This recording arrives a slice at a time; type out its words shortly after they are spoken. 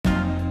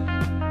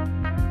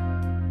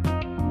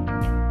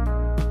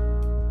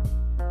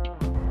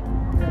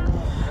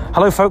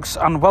Hello folks,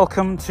 and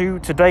welcome to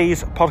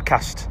today's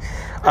podcast.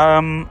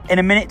 In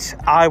a minute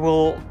I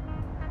will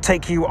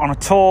take you on a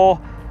tour,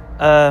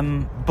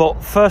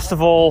 but first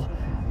of all,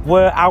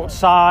 we're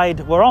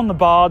outside, we're on the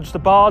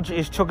barge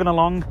is chugging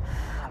along,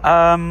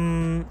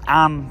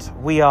 and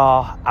we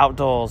are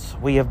outdoors.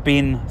 We have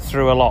been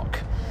through a lock.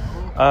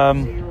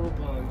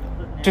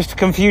 Just to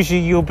confuse you,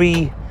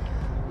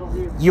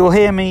 you'll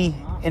hear me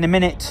in a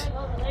minute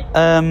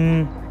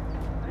on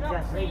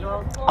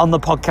the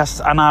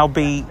podcast, and I'll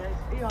be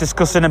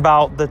discussing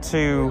about the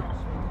two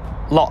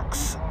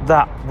locks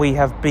that we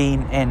have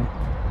been in.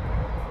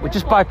 We're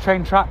just by a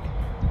train track.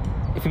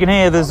 If you can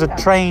hear, there's a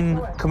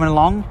train coming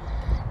along.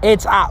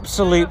 It's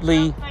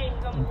absolutely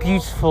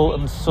beautiful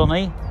and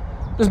sunny.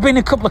 There's been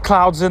a couple of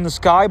clouds in the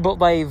sky, but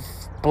they've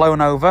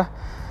blown over,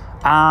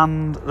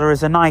 and there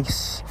is a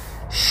nice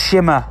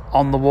shimmer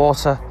on the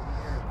water.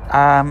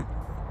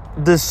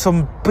 There's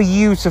some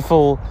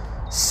beautiful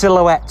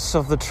silhouettes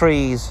of the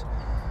trees.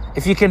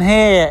 If you can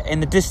hear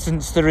in the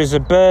distance, there is a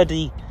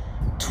birdie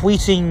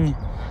tweeting.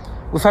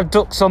 We've had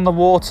ducks on the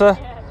water.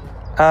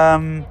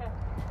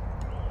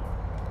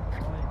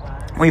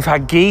 We've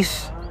had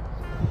geese.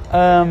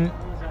 And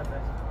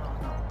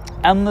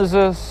there's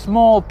a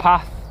small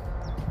path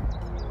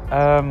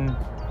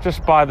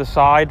just by the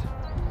side,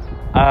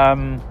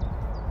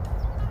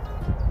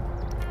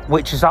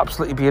 which is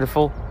absolutely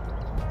beautiful.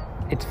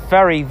 It's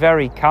very,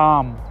 very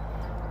calm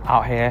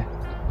out here.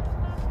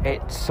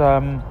 It's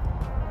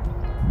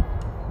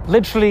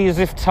literally as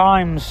if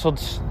time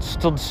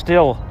stood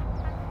still.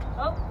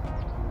 Oh,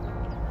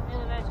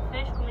 there's a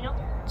fish coming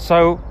up.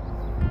 So,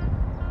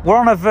 we're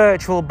on a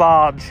virtual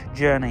barge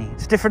journey.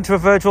 It's different to a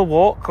virtual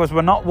walk because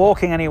we're not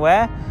walking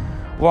anywhere.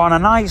 We're on a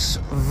nice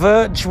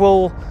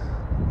virtual...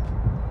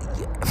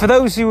 For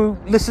those who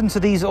listen to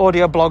these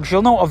audio blogs,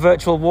 you'll know what a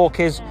virtual walk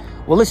is.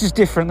 Well, this is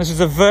different. This is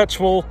a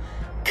virtual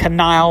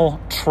canal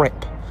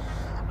trip.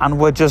 And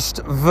we're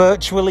just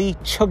virtually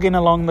chugging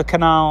along the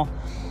canal.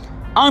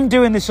 I'm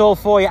doing this all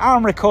for you.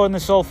 I'm recording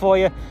this all for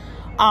you.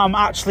 I'm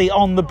actually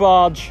on the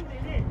barge,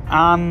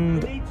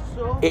 and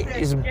it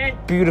is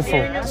beautiful.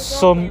 The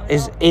sun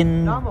is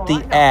in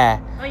the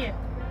air.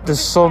 The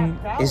sun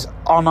is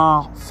on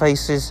our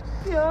faces,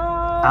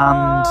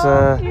 and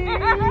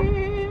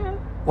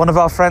one of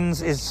our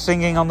friends is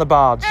singing on the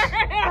barge.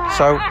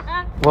 So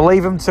we'll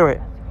leave him to it.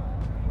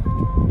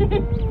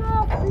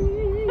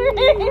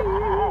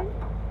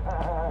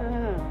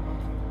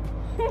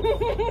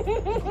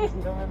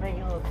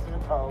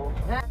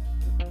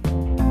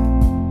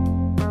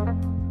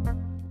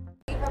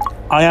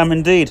 I am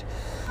indeed.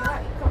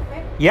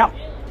 Yeah.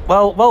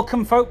 Well,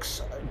 welcome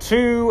folks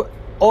to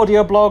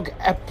audio blog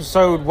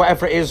episode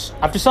whatever it is.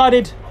 I've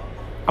decided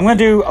I'm going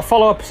to do a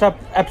follow-up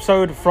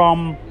episode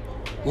from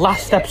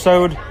last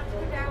episode.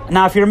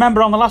 Now, if you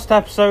remember, on the last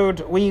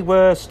episode we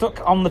were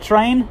stuck on the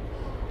train.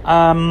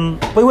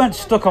 We weren't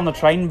stuck on the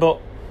train, but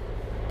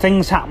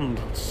things happened,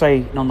 to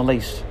say none the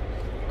least.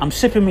 I'm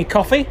sipping my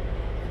coffee,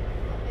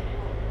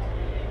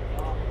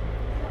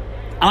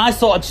 and I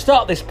thought I'd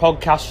start this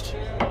podcast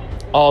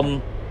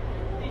on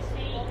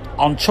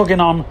chugging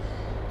on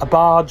a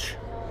barge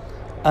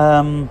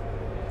down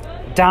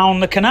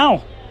the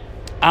canal.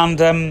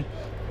 And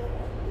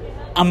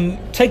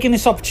I'm taking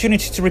this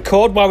opportunity to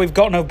record while we've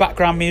got no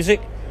background music,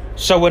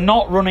 so we're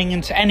not running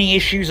into any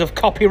issues of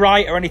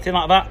copyright or anything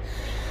like that.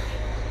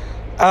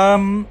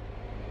 And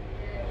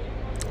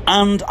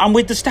I'm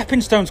with the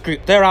Stepping Stones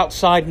group. They're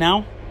outside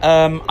now.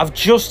 I've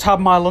just had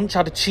my lunch. I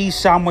had a cheese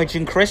sandwich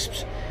and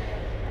crisps.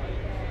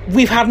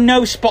 We've had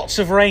no spots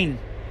of rain.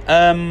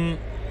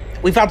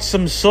 We've had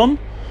some sun.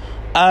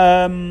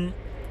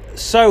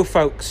 So,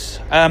 folks,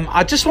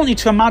 I just want you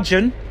to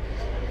imagine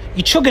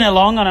you're chugging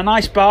along on a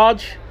nice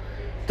barge.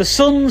 The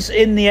sun's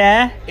in the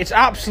air. It's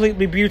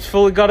absolutely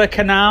beautiful. We've got a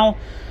canal.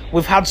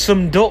 We've had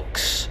some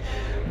ducks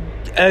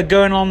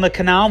going on the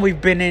canal. We've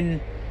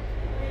been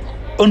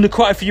under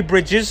quite a few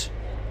bridges.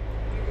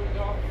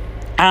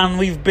 And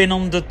we've been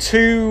under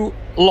two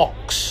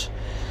locks.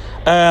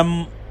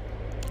 Now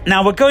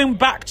we're going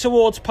back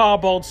towards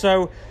Parbold,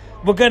 so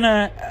we're going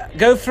to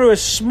go through a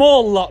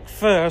small lock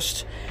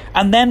first,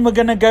 and then we're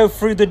going to go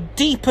through the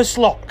deepest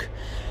lock.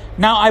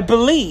 Now, I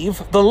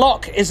believe the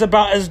lock is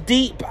about as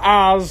deep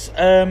as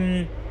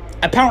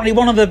apparently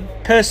one of the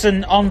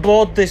person on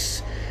board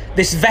this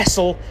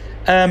vessel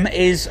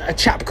is a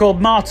chap called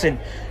Martin.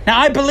 Now,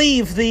 I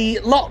believe the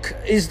lock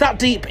is that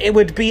deep, it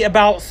would be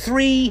about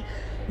 3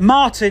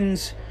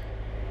 Martins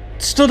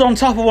stood on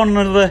top of one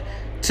another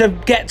to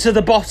get to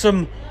the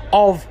bottom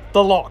of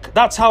the lock.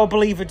 That's how I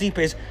believe it deep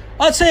is.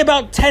 I'd say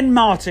about 10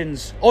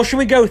 Martins, or should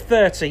we go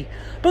 30?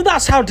 But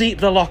that's how deep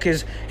the lock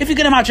is. If you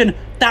can imagine,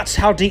 that's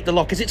how deep the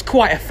lock is. It's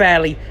quite a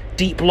fairly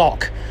deep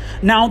lock.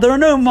 Now, there are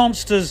no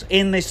monsters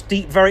in this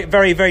deep, very,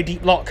 very, very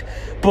deep lock,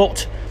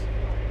 but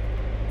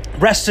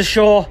rest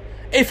assured,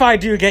 if I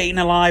do get eaten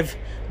alive,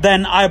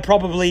 then I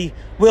probably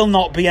will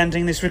not be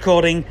ending this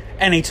recording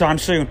anytime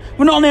soon.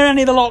 We're not near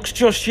any of the locks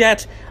just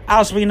yet,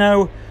 as we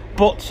know,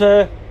 but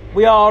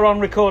we are on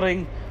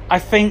recording, I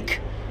think.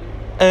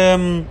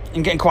 I'm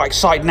getting quite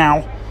excited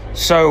now.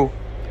 So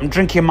I'm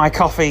drinking my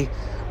coffee,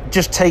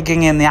 just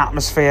taking in the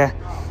atmosphere.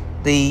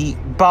 The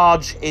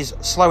barge is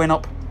slowing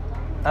up.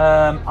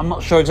 I'm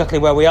not sure exactly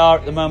where we are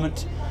at the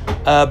moment,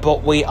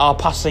 but we are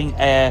passing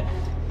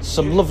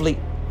some lovely...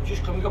 We're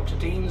just coming up to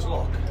Dean's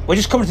Lock. We're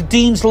just coming to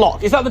Dean's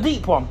Lock. Is that the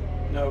deep one?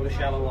 No, the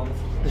shallow one.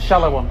 The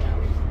shallow one.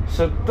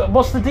 So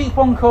what's the deep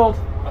one called?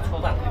 That's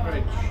called Appley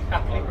Bridge.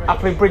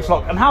 Appley Bridge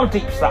Lock. And how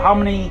deep is that? How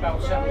many?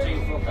 About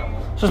 17 foot down.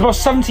 So it's about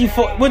 70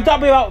 foot. Would that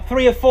be about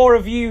 3 or 4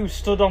 of you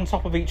stood on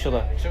top of each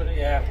other?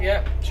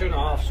 Yeah,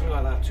 2.5, something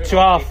like that.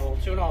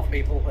 2.5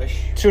 people-ish.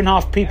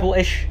 2.5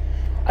 people-ish.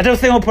 I don't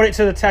think we'll put it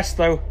to the test,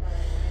 though.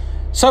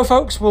 So,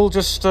 folks, we'll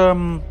just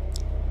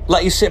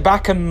let you sit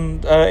back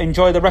and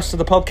enjoy the rest of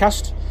the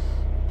podcast.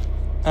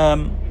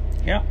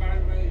 Yeah.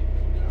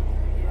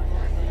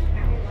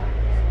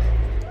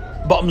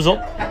 Bottoms up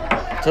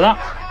to that.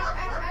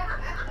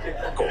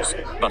 Pause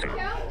button.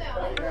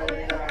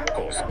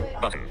 Pause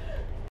button.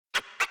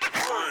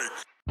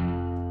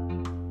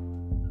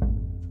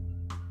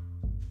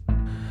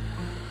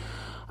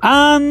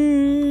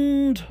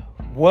 And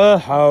we're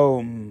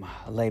home,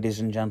 ladies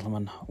and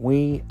gentlemen.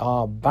 We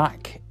are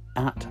back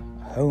at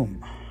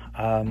home.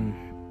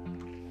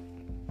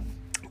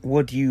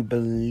 Would you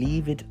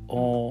believe it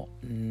or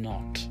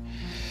not?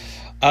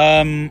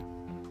 It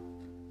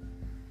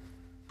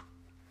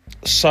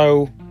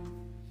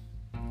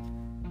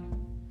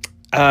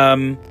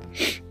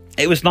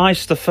was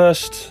nice.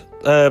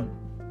 The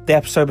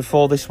episode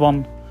before this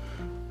one,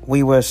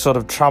 we were sort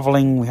of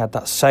travelling. We had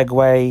that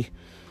segue,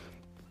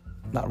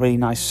 that really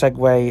nice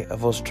segue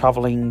of us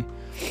travelling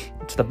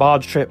to the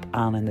barge trip.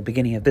 And in the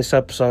beginning of this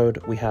episode,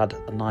 we had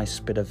a nice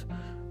bit of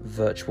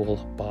virtual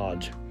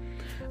barge.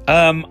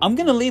 I'm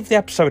going to leave the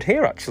episode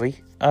here,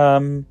 actually.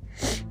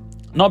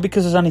 Not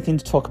because there's anything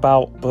to talk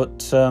about,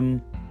 but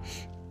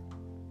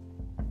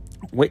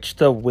which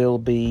there will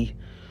be.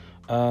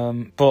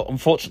 But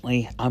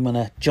unfortunately, I'm going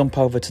to jump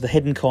over to the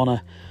hidden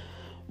corner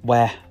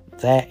where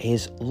there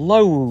is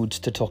loads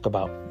to talk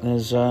about.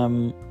 There's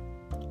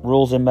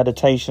rules in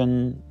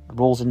meditation,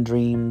 rules in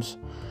dreams,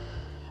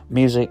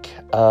 music,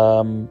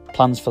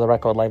 plans for the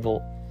record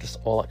label, just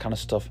all that kind of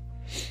stuff.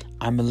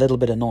 I'm a little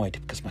bit annoyed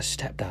because my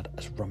stepdad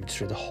has rummaged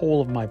through the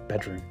whole of my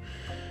bedroom.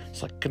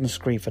 It's like, goodness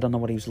grief, I don't know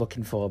what he was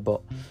looking for,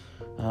 but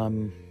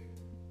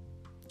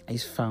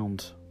he's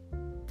found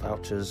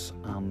vouchers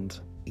and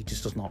he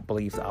just does not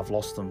believe that I've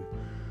lost them.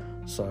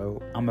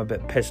 So I'm a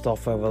bit pissed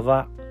off over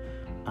that,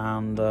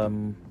 and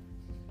I'm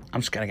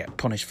just going to get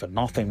punished for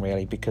nothing,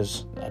 really,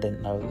 because I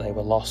didn't know that they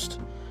were lost.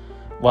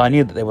 Well, I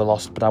knew that they were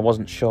lost, but I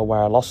wasn't sure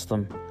where I lost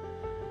them.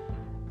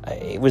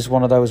 It was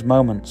one of those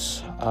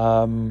moments.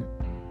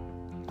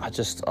 I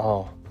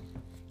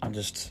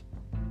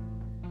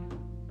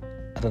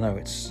don't know,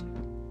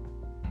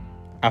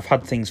 I've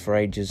had things for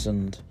ages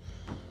and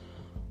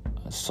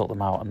I sort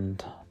them out,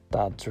 and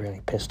Dad's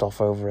really pissed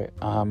off over it.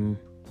 And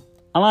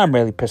I'm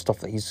really pissed off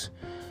that he's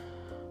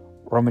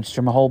rummaged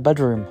through my whole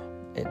bedroom.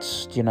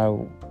 It's,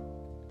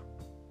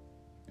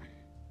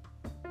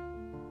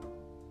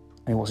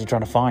 what's he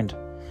trying to find?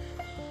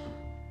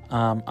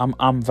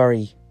 I'm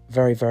very,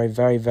 very, very,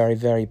 very, very,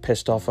 very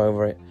pissed off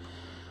over it.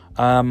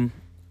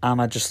 And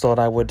I just thought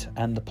I would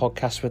end the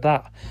podcast with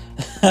that.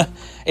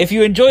 If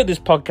you enjoyed this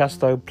podcast,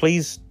 though,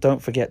 please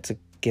don't forget to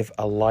give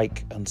a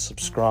like and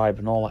subscribe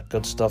and all that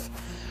good stuff.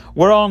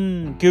 We're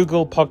on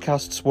Google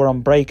Podcasts, we're on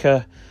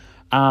Breaker,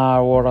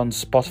 we're on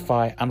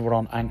Spotify, and we're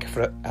on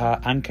Anchor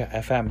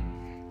FM.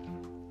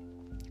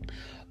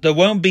 There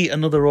won't be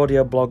another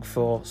audio blog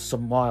for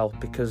some while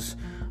because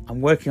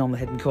I'm working on the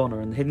Hidden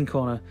Corner, and the Hidden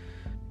Corner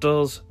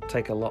does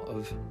take a lot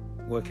of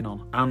working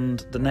on.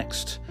 And the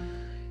next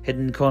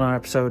Hidden Corner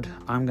episode,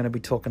 I'm going to be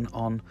talking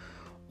on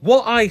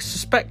what I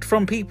suspect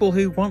from people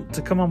who want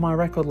to come on my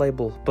record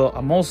label, but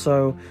I'm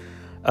also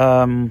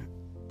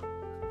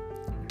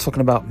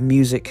talking about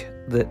music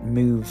that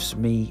moves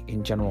me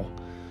in general,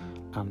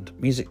 and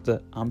music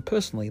that I'm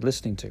personally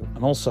listening to,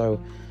 and also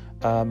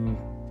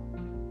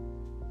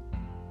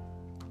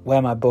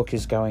where my book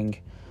is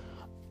going.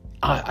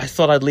 I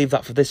thought I'd leave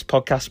that for this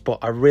podcast, but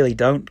I really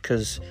don't,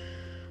 because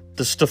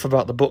there's stuff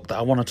about the book that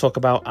I want to talk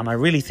about, and I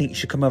really think you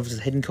should come over to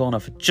the Hidden Corner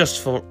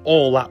for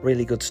all that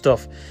really good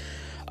stuff.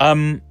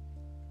 I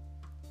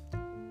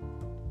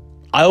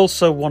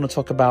also want to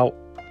talk about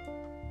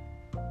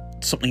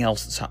something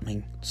else that's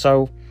happening.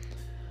 So,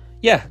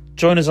 yeah,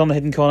 join us on the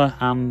Hidden Corner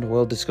and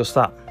we'll discuss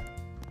that.